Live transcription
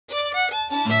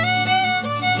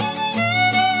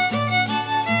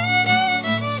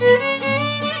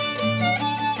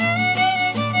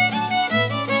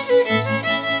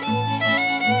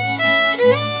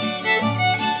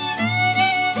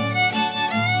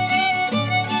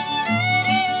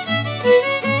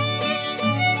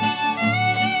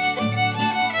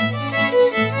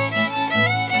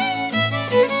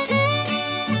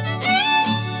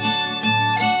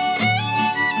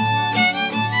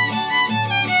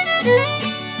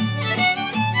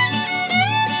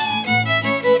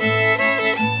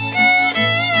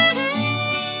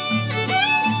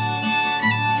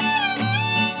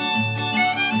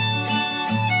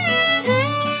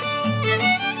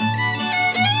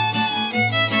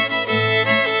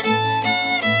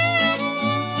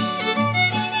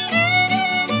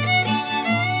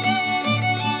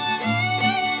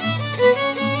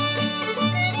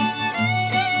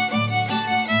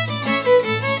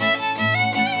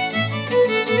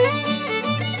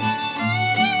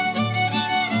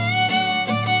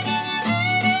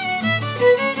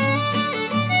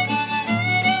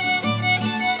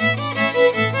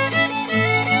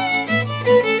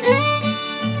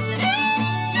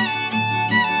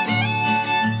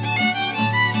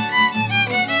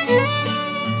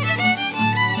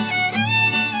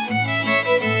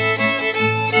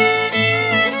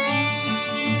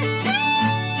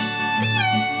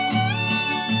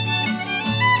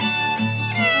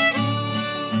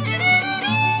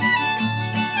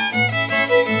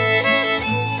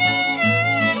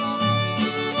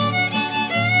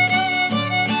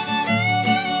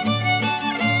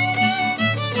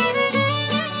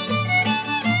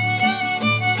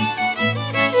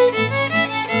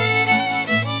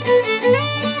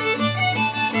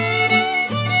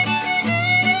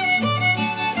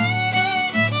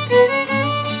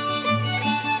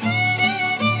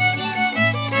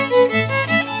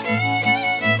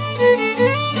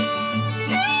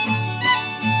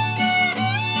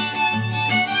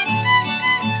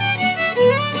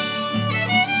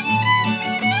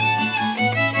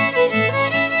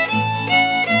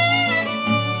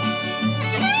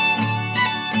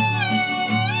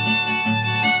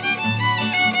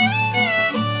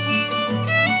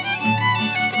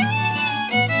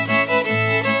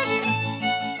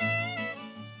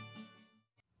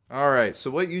Alright, so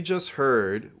what you just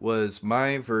heard was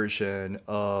my version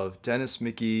of Dennis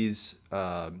Mcgee's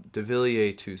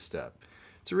Devillier Two Step.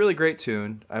 It's a really great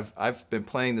tune. I've been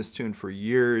playing this tune for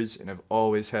years and I've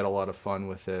always had a lot of fun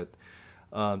with it.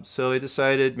 So I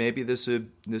decided maybe this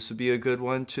would be a good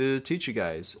one to teach you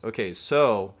guys. Okay,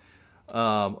 so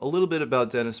a little bit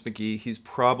about Dennis Mcgee. He's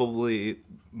probably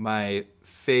my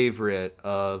favorite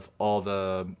of all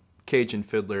the Cajun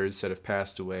fiddlers that have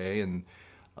passed away, and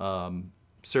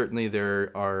certainly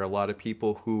there are a lot of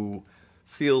people who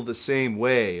feel the same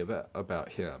way about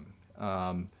him.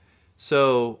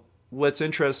 So what's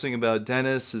interesting about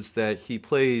Dennis is that he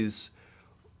plays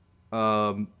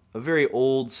a very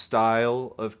old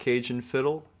style of Cajun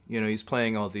fiddle. You know, he's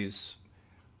playing all these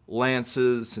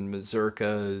lances and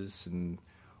mazurkas and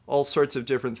all sorts of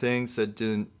different things that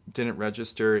didn't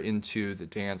register into the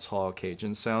dance hall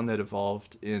Cajun sound that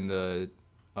evolved in the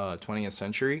 20th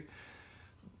century.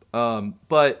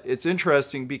 But it's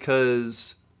interesting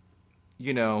because,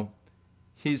 you know,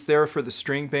 he's there for the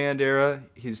string band era.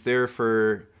 He's there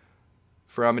for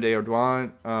Amédée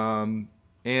Audouin,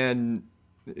 and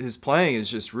his playing is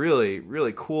just really,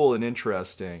 really cool and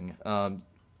interesting.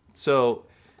 So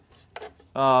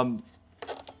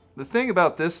the thing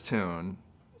about this tune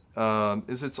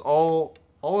is it's all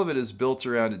of it is built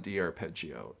around a D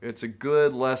arpeggio. It's a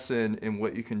good lesson in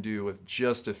what you can do with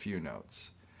just a few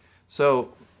notes.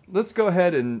 So let's go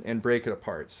ahead and break it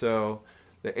apart. So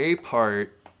the A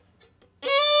part,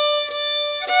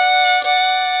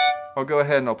 I'll go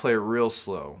ahead and I'll play it real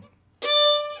slow.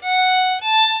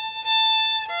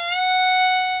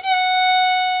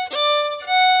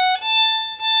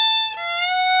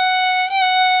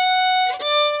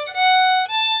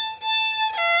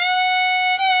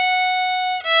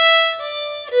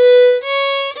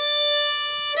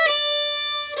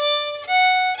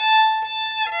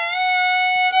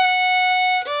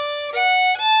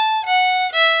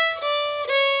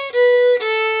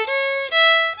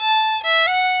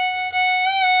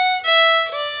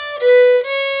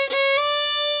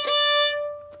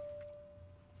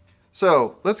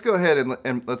 So let's go ahead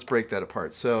and let's break that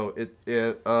apart. So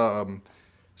it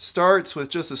starts with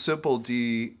just a simple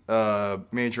D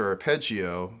major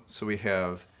arpeggio. So we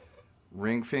have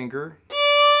ring finger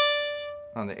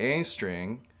on the A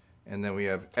string, and then we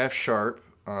have F sharp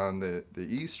on the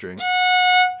E string,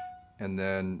 and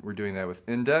then we're doing that with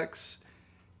index,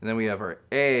 and then we have our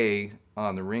A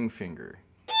on the ring finger.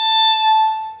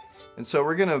 And so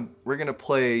we're gonna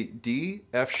play D,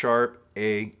 F sharp,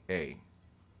 A, A.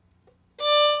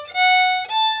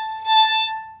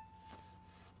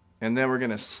 And then we're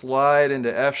gonna slide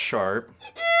into F sharp.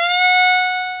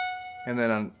 And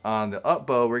then on the up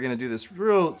bow, we're gonna do this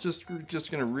just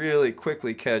gonna really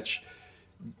quickly catch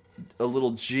a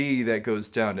little G that goes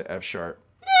down to F sharp.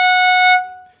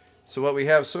 So what we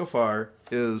have so far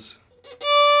is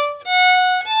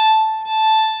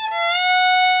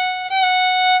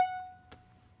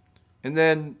and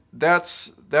then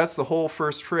that's the whole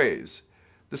first phrase.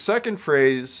 The second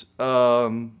phrase,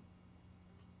 now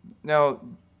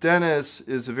Dennis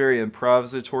is a very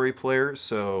improvisatory player,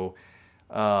 so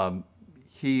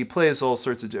he plays all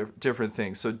sorts of different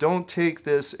things. So don't take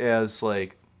this as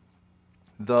like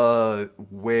the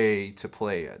way to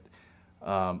play it.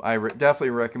 I definitely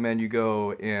recommend you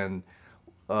go and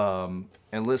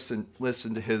listen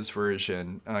to his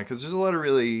version, because there's a lot of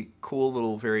really cool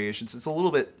little variations. It's a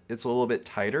little bit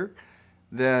tighter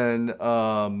than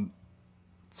some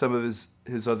of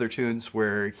his other tunes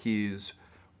where he's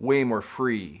way more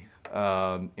free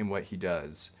in what he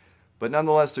does. But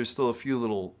nonetheless, there's still a few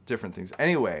little different things.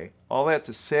 Anyway, all that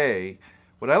to say,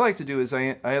 what I like to do is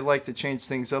I like to change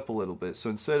things up a little bit. So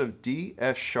instead of D,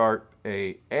 F sharp,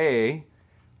 A,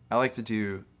 I like to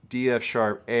do D, F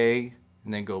sharp, A,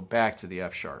 and then go back to the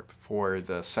F sharp for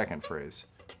the second phrase.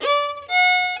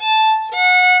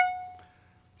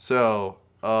 So,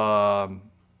 and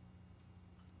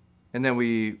then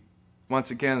we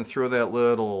once again throw that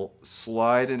little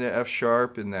slide into F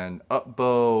sharp and then up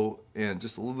bow and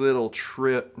just a little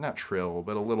not trill,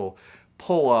 but a little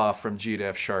pull off from G to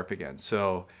F sharp again.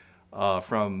 So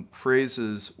from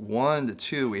phrases 1 to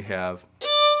 2 we have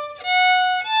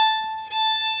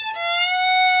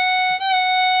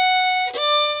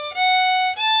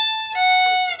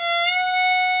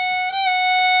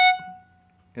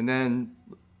and then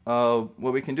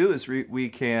what we can do is we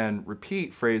can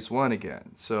repeat phrase 1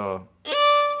 again. So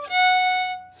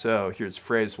here's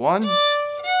phrase 1,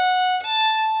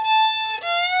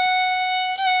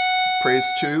 phrase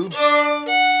 2,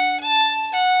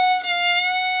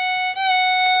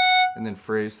 and then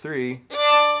phrase 3,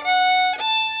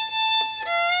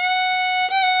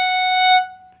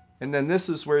 and then this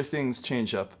is where things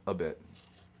change up a bit.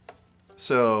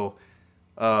 So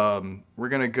we're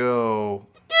gonna go.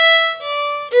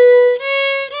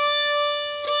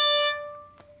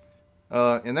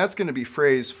 And that's going to be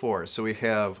phrase 4. So we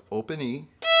have open E,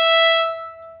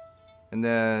 and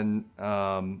then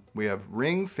we have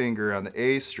ring finger on the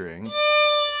A string,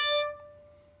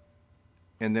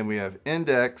 and then we have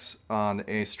index on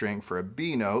the A string for a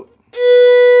B note,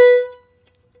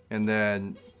 and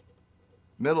then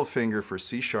middle finger for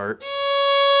C sharp,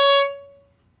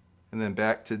 and then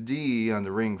back to D on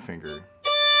the ring finger.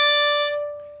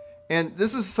 And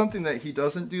this is something that he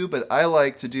doesn't do, but I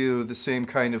like to do the same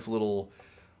kind of little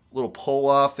pull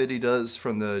off that he does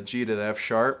from the G to the F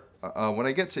sharp. When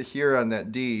I get to here on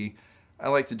that D, I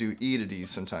like to do E to D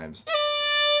sometimes.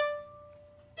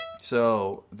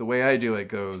 So the way I do it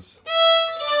goes.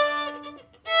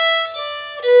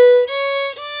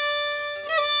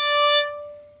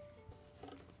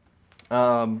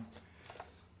 And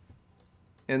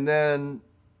then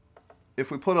if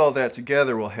we put all that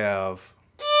together, we'll have.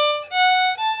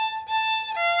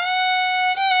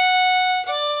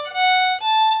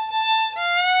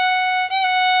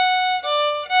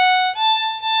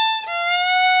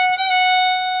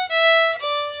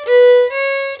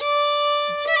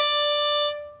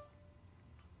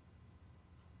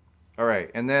 All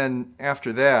right, and then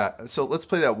after that, so let's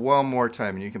play that one more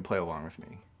time and you can play along with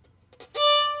me.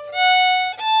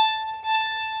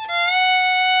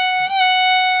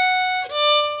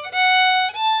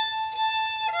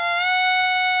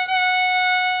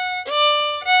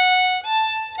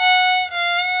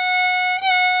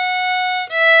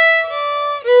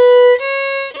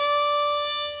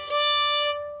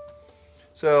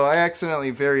 So I accidentally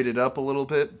varied it up a little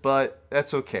bit, but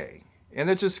that's okay. And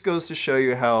that just goes to show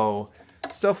you how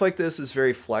stuff like this is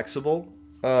very flexible.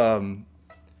 I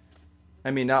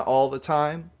mean, not all the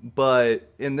time, but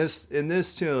in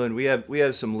this tune, we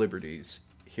have some liberties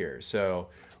here. So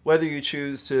whether you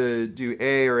choose to do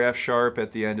A or F sharp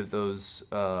at the end of those,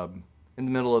 in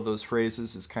the middle of those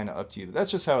phrases, is kind of up to you.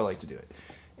 That's just how I like to do it.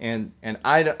 And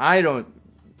I don't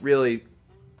really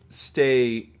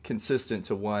stay consistent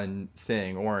to one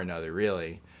thing or another,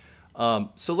 really.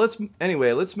 So let's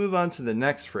move on to the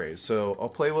next phrase. So I'll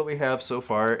play what we have so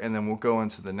far, and then we'll go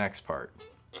into the next part.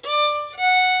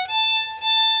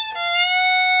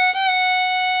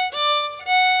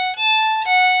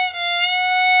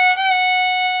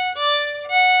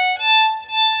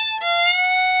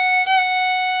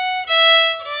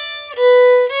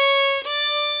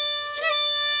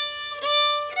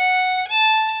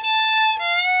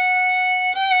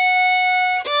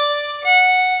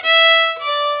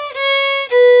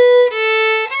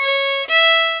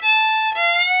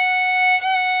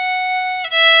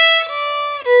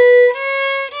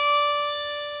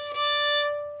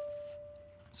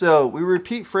 So we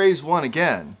repeat phrase 1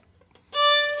 again.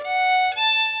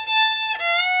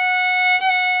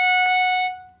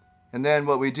 And then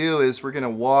what we do is we're going to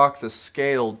walk the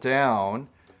scale down.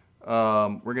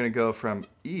 We're going to go from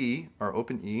E, our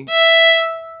open E, and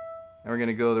we're going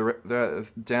to go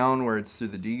downwards through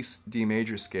the D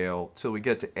major scale till we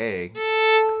get to A.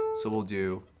 So we'll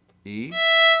do E.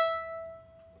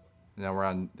 Now we're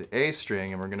on the A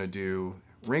string, and we're going to do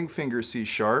ring finger C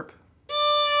sharp.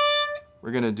 We're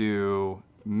going to do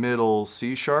middle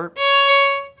C sharp.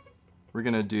 We're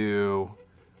going to do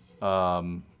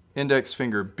index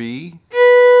finger B,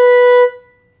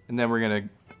 and then we're going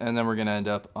to end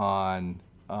up on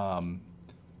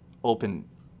open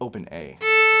A.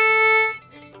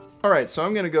 All right, so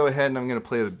I'm going to go ahead and I'm going to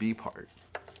play the B part.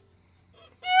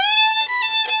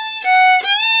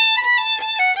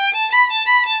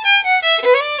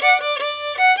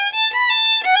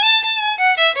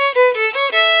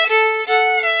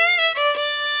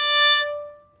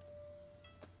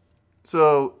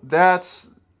 So that's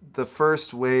the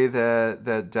first way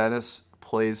that Dennis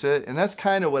plays it, and that's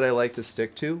kind of what I like to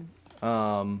stick to.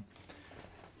 But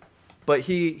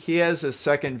he has a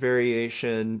second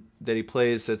variation that he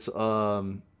plays that's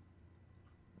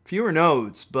fewer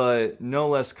notes, but no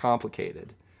less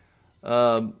complicated.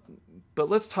 But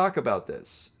let's talk about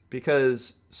this,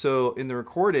 because so in the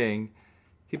recording,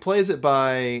 he plays it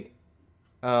by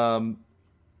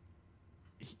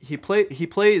he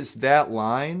plays that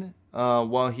line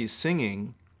while he's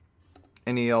singing,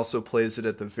 and he also plays it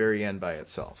at the very end by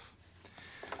itself.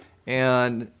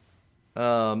 And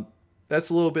that's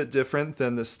a little bit different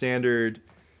than the standard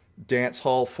dance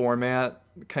hall format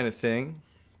kind of thing.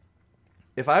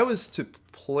 If I was to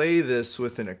play this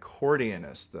with an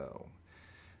accordionist, though,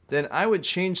 then I would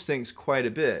change things quite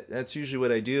a bit. That's usually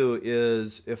what I do,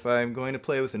 is if I'm going to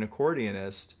play with an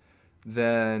accordionist,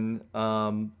 then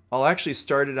I'll actually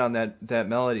start it on that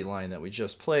melody line that we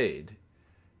just played,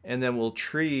 and then we'll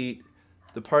treat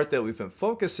the part that we've been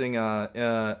focusing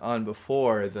on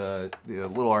before, the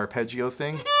little arpeggio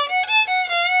thing.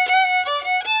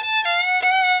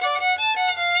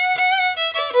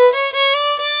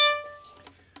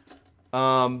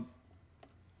 All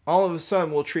of a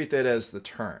sudden we'll treat that as the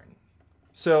turn.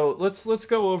 So let's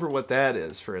go over what that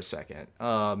is for a second.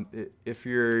 If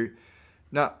you're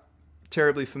not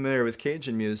terribly familiar with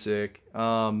Cajun music,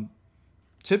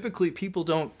 typically people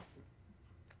don't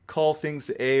call things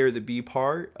the A or the B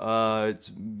part. It's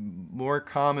more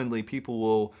commonly people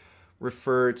will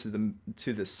refer to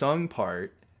the sung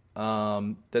part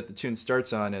that the tune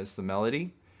starts on as the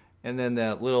melody, and then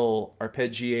that little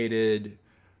arpeggiated,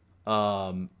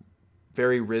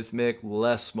 very rhythmic,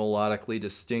 less melodically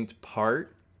distinct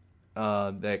part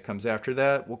that comes after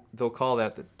that, they'll call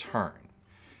that the turn.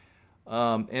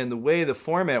 And the way the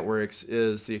format works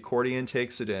is the accordion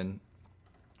takes it in,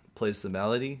 plays the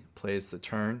melody, plays the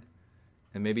turn,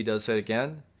 and maybe does that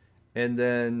again. And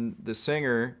then the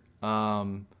singer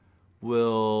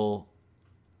will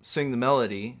sing the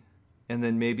melody, and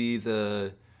then maybe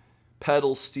the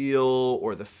pedal steel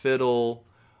or the fiddle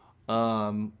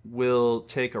will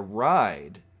take a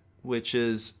ride, which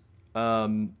is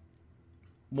more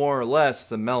or less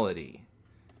the melody.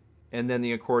 And then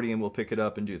the accordion will pick it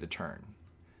up and do the turn.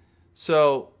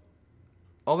 So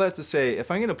all that to say, if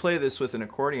I'm going to play this with an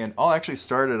accordion, I'll actually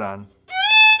start it on.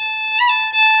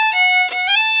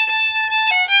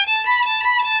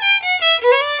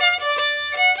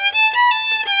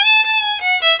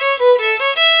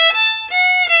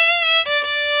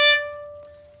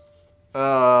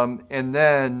 And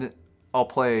then I'll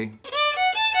play.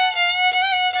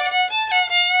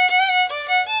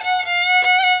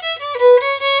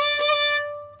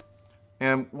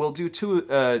 And we'll do two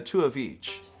of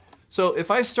each. So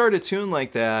if I start a tune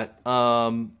like that,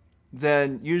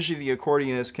 then usually the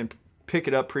accordionist can pick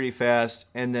it up pretty fast,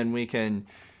 and then we can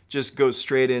just go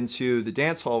straight into the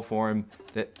dance hall form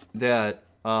that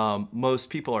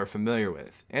most people are familiar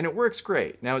with. And it works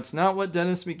great. Now, it's not what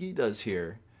Dennis Mcgee does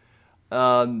here,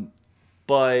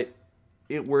 but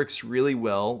it works really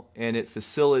well, and it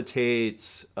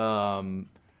facilitates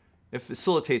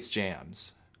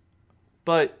jams.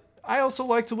 But I also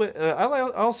like to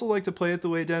play it the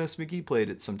way Dennis Mcgee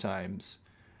played it sometimes,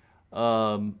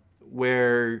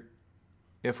 where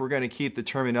if we're going to keep the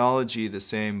terminology the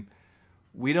same,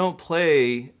 we don't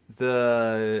play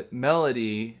the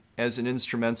melody as an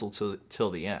instrumental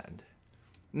till the end,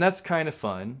 and that's kind of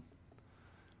fun.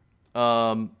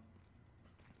 So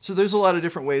there's a lot of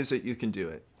different ways that you can do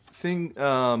it.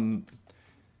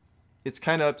 It's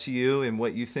kind of up to you and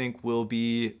what you think will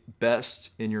be best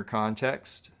in your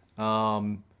context.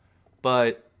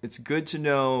 But it's good to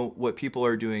know what people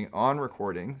are doing on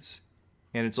recordings,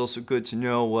 and it's also good to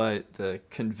know what the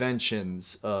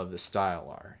conventions of the style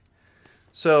are.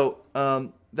 So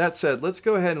that said, let's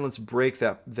go ahead and let's break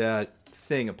that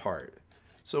thing apart.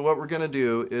 So what we're going to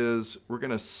do is we're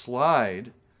going to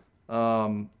slide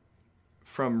from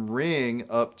ring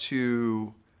up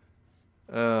to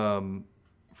we're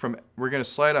going to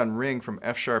slide on ring from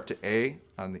F sharp to A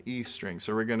on the E string.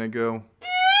 So we're going to go,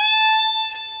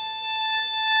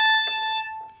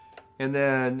 and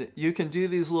then you can do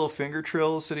these little finger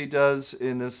trills that he does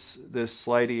in this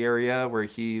slidey area where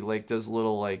he like does a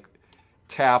little like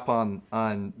tap on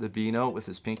the B note with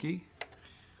his pinky.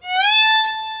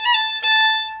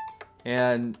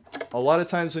 And a lot of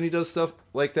times when he does stuff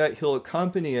like that, he'll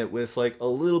accompany it with like a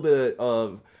little bit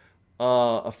of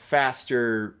a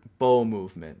faster bow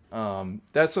movement.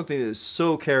 That's something that is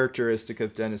so characteristic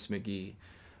of Dennis McGee.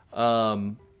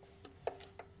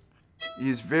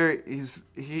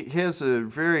 He has a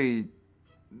very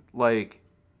like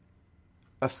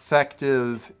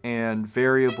effective and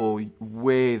variable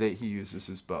way that he uses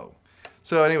his bow.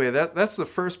 So anyway, that's the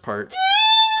first part.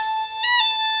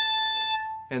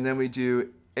 And then we do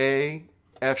A,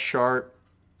 F sharp,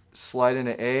 slide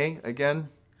into A again.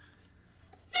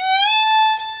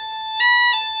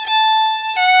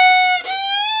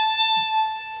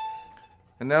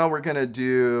 And now we're going to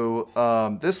do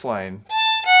this line.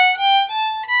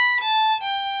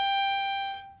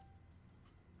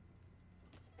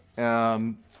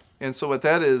 And so what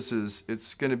that is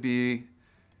it's going to be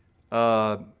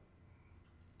A,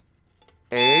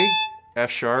 F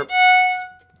sharp,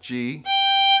 G,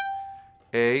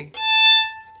 A,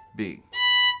 B.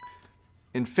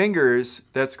 In fingers,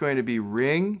 that's going to be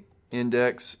ring,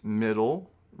 index, middle,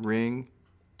 ring,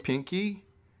 pinky.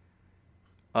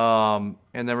 And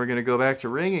then we're going to go back to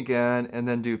ring again and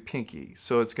then do pinky.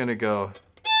 So it's going to go.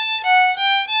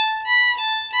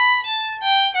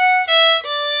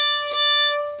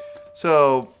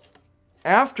 So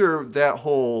after that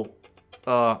whole,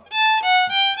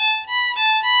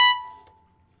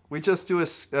 we just do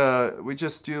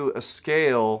a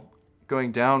scale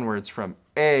going downwards from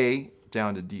A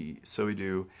down to D. So we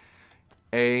do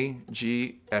A,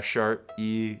 G, F sharp,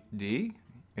 E, D.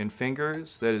 In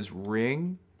fingers, that is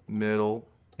ring, middle,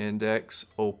 index,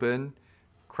 open,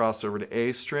 cross over to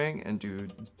A string, and do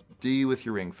D with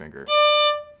your ring finger.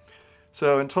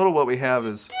 So in total what we have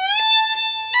is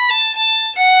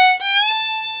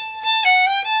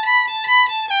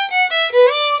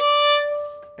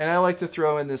and I like to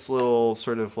throw in this little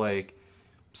sort of like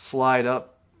slide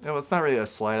up. No, it's not really a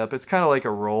slide up. It's kind of like a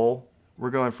roll.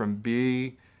 We're going from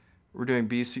B, we're doing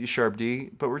B, C sharp, D,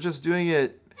 but we're just doing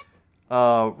it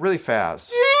really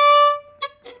fast.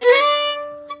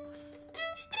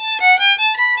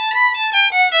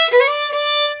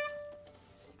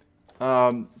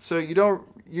 So you don't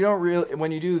really,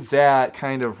 when you do that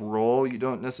kind of roll, you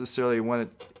don't necessarily want it,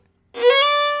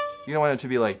 you don't want it to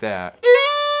be like that.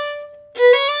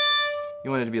 You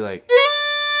want it to be like,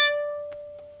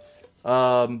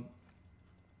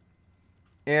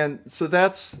 and so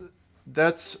that's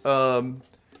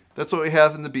what we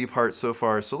have in the B part so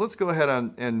far. So let's go ahead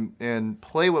and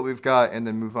play what we've got and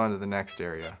then move on to the next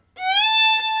area.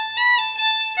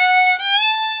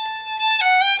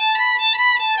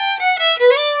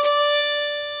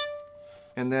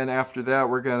 And then after that,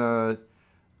 we're gonna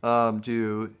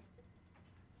do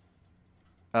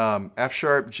F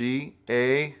sharp, G,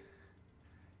 A,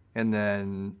 and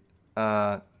then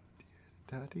oh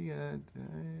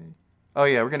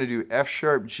yeah, we're gonna do F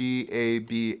sharp, G, A,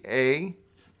 B, A,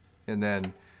 and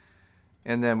then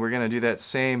we're gonna do that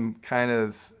same kind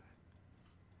of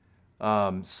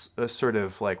a sort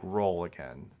of like roll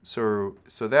again. So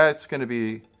that's gonna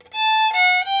be.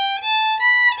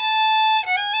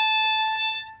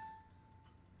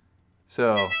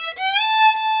 So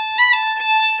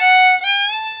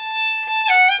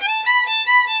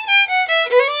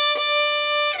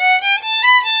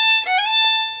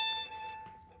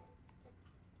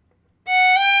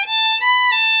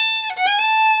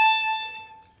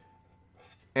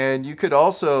and you could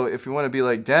also, if you want to be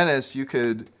like Dennis, you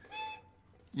could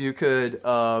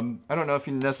I don't know if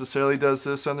he necessarily does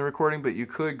this on the recording, but you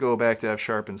could go back to F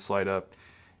sharp and slide up.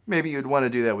 Maybe you'd want to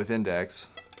do that with index.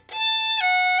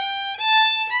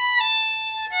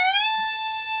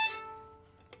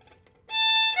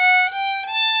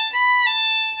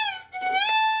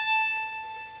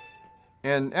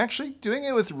 And actually doing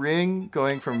it with ring,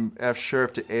 going from F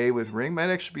sharp to A with ring might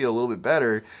actually be a little bit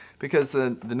better, because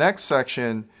the next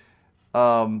section,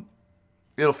 it'll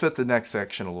fit the next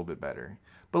section a little bit better.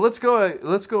 But let's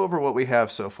go over what we have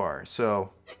so far. So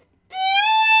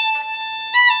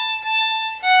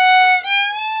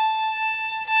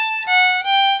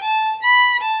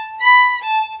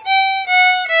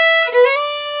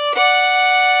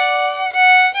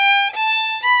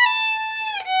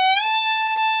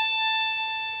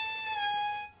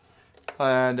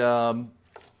And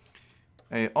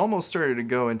I almost started to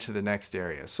go into the next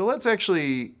area. So let's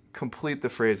actually complete the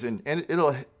phrase, and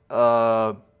it'll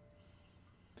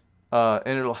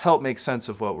help make sense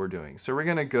of what we're doing. So we're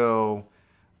gonna go,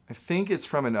 I think it's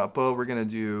from an up bow. We're gonna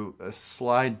do a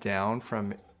slide down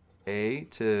from A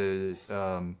to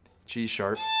G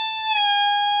sharp.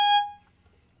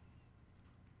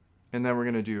 And then we're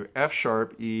gonna do F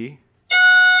sharp, E.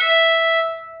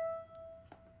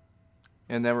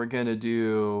 And then we're gonna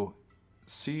do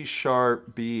C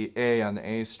sharp, B, A on the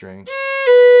A string.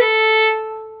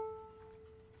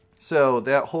 So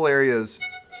that whole area is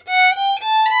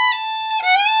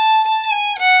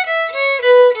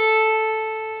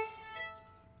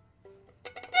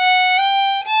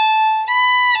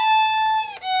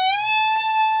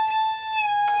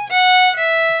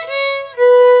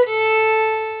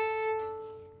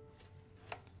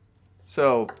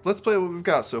so let's play what we've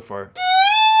got so far.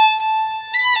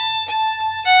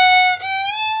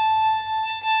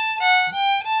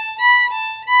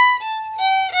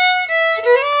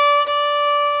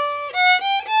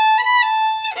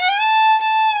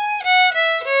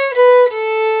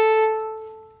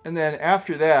 And then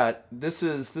after that, this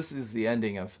is the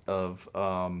ending of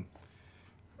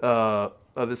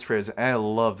this phrase. And I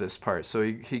love this part. So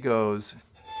he goes.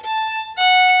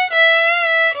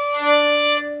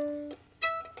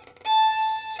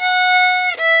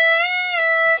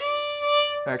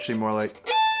 Actually, more like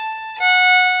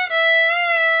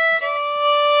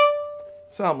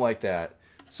something like that.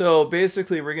 So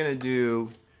basically, we're gonna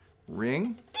do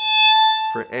ring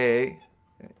for A,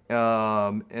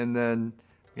 and then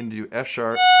we're gonna do F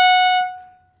sharp,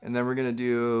 and then we're gonna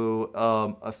do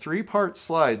a 3-part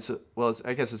slide. So, well,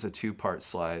 I guess it's a 2-part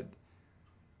slide.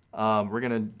 We're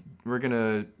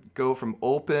gonna go from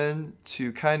open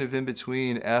to kind of in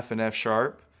between F and F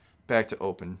sharp, back to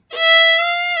open.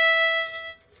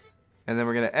 And then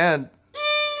we're going to end,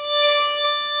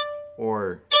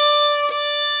 or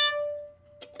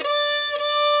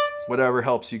whatever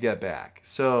helps you get back.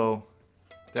 So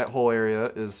that whole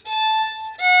area is.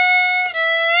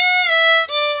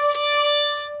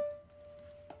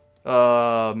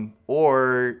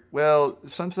 Or, well,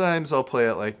 sometimes I'll play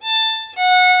it like.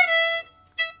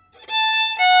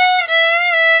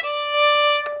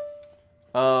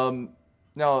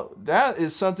 Now, that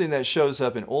is something that shows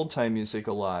up in old-time music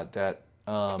a lot, that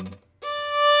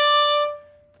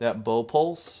bow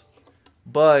pulse.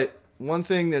 But one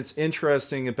thing that's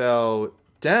interesting about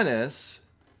Dennis,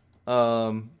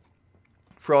 for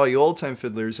all you old-time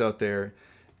fiddlers out there,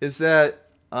 is that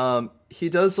he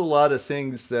does a lot of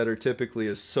things that are typically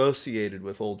associated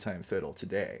with old-time fiddle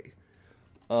today.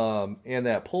 And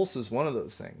that pulse is one of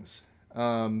those things.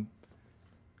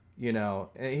 You know,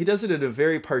 and he does it in a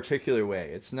very particular way.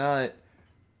 It's not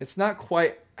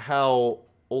quite how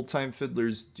old-time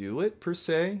fiddlers do it per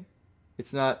se.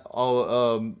 It's not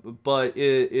all, but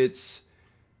it's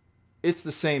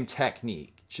the same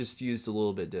technique, just used a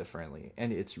little bit differently,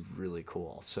 and it's really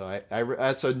cool. So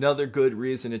that's another good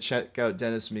reason to check out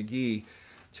Dennis Mcgee,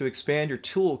 to expand your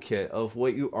toolkit of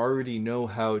what you already know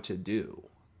how to do.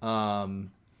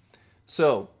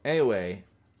 So anyway.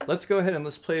 Let's go ahead and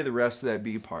let's play the rest of that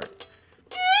B part.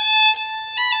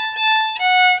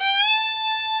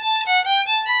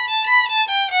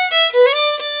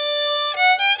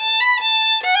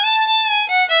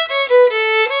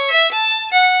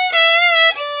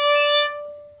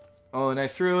 Oh, and I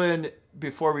threw in,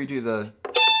 before we do the,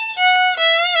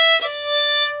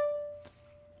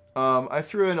 I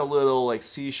threw in a little like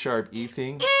C sharp E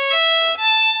thing.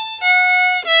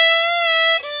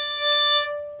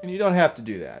 And you don't have to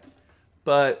do that.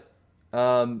 But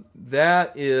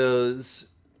that is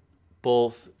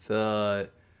both the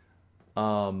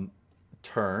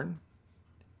turn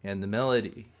and the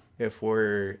melody. If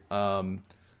we're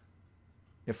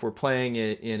playing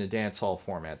it in a dance hall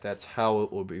format, that's how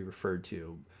it will be referred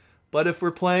to. But if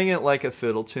we're playing it like a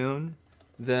fiddle tune,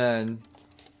 then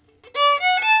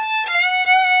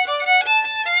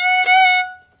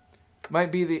might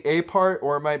be the A part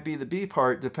or it might be the B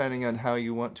part, depending on how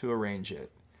you want to arrange it.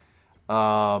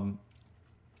 I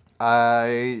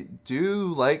do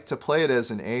like to play it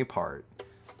as an A part.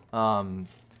 And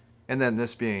then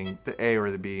this being the A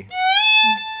or the B.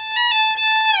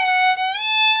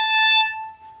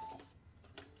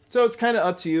 So it's kind of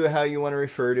up to you how you want to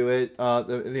refer to it.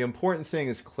 The important thing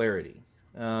is clarity.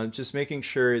 Just making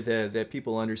sure that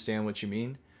people understand what you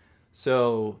mean.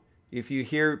 So if you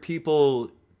hear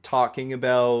people talking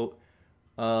about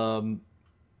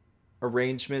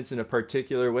arrangements in a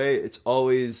particular way, it's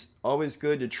always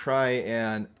good to try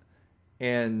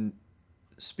and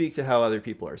speak to how other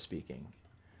people are speaking.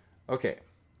 Okay,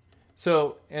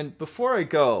 So, and before I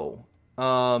go,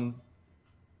 one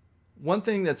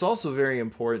thing that's also very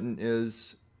important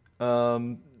is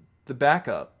the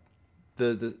backup,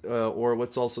 or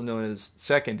what's also known as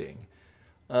seconding.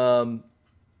 Um,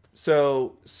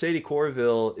 so Sadie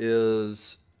Courville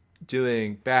is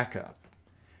doing backup,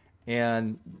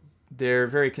 and they're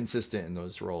very consistent in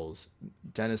those roles.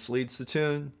 Dennis leads the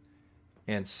tune,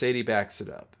 and Sadie backs it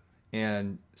up.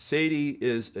 And Sadie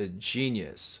is a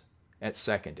genius at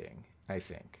seconding, I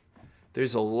think.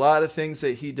 There's a lot of things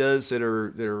that he does that are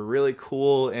really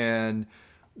cool and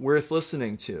worth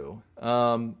listening to.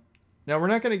 Now we're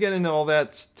not going to get into all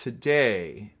that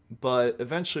today, but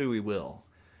eventually we will.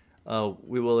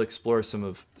 We will explore some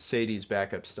of Sadie's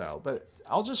backup style, but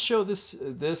I'll just show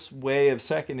this way of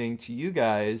seconding to you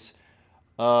guys,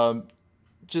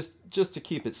 just to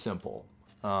keep it simple.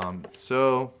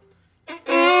 So.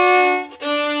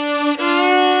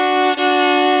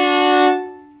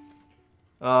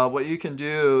 What you can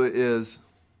do is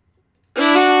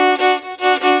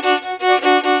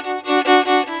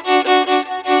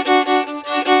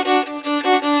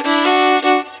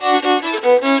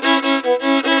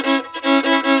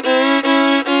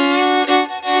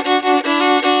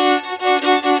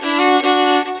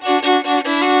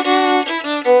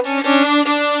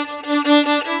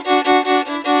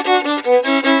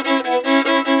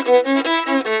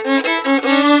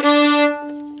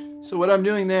what I'm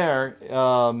doing there,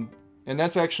 and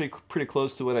that's actually pretty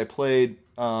close to what I played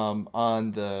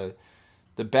on the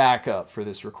backup for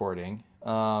this recording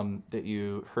that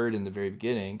you heard in the very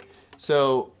beginning.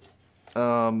 So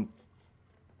what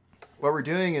we're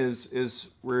doing is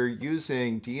we're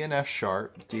using D and F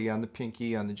sharp, D on the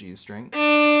pinky on the G string,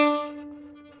 and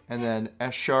then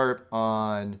F sharp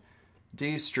on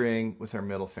D string with our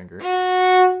middle finger.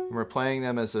 And we're playing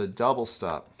them as a double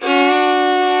stop.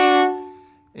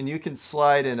 And you can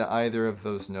slide into either of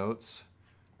those notes,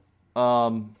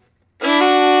 or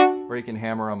you can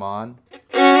hammer them on.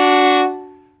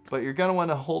 But you're going to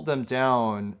want to hold them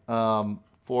down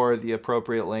for the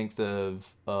appropriate length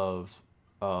of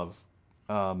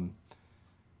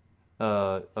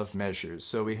measures.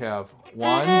 So we have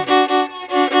 1,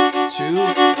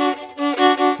 2,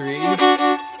 3,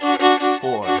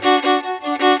 4.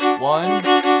 1.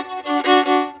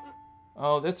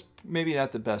 Oh, that's maybe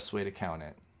not the best way to count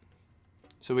it.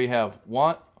 So we have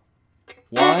 1, 2,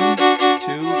 3,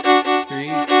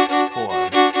 4.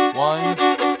 1,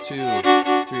 2,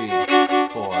 3,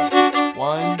 4.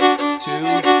 1,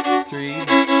 2, 3,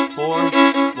 4.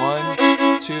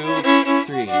 1, 2,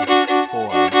 3,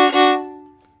 4.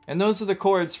 And those are the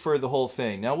chords for the whole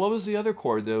thing. Now, what was the other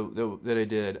chord that I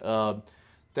did?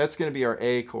 That's going to be our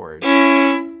A chord.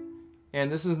 And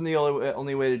this isn't the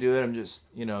only way to do it. I'm just,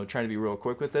 trying to be real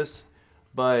quick with this.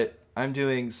 But I'm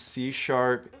doing C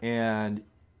sharp and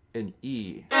an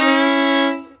E.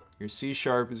 Your C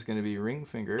sharp is going to be ring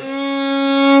finger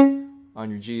on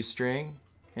your G string.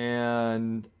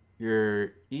 And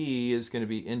your E is going to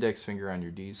be index finger on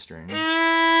your D string.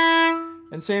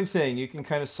 And same thing. You can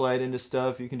kind of slide into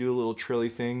stuff. You can do a little trilly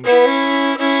thing. You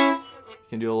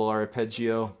can do a little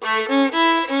arpeggio.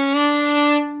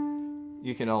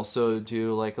 You can also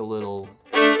do like a little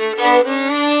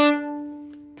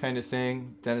kind of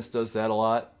thing. Dennis does that a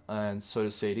lot, and so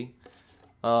does Sadie.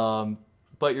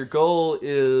 But your goal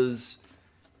is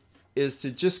to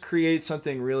just create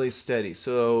something really steady.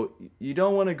 So you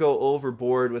don't want to go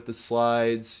overboard with the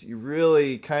slides. You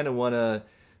really kind of want to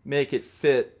make it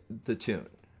fit the tune.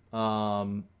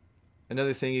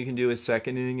 Another thing you can do with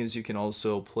seconding is you can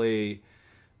also play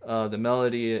the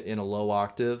melody in a low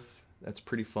octave. That's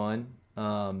pretty fun.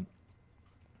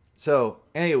 So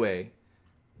anyway,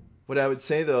 what I would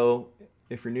say though,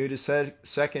 if you're new to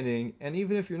seconding, and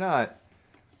even if you're not,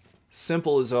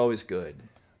 simple is always good.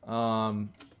 All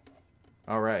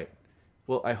right.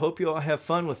 Well, I hope you all have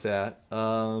fun with that.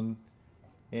 And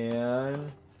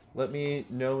let me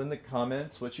know in the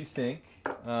comments what you think.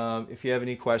 If you have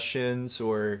any questions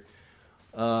or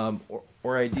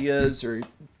ideas or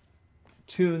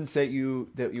tunes that you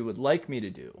would like me to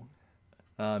do,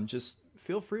 just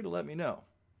feel free to let me know.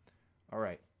 All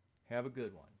right. Have a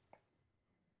good one.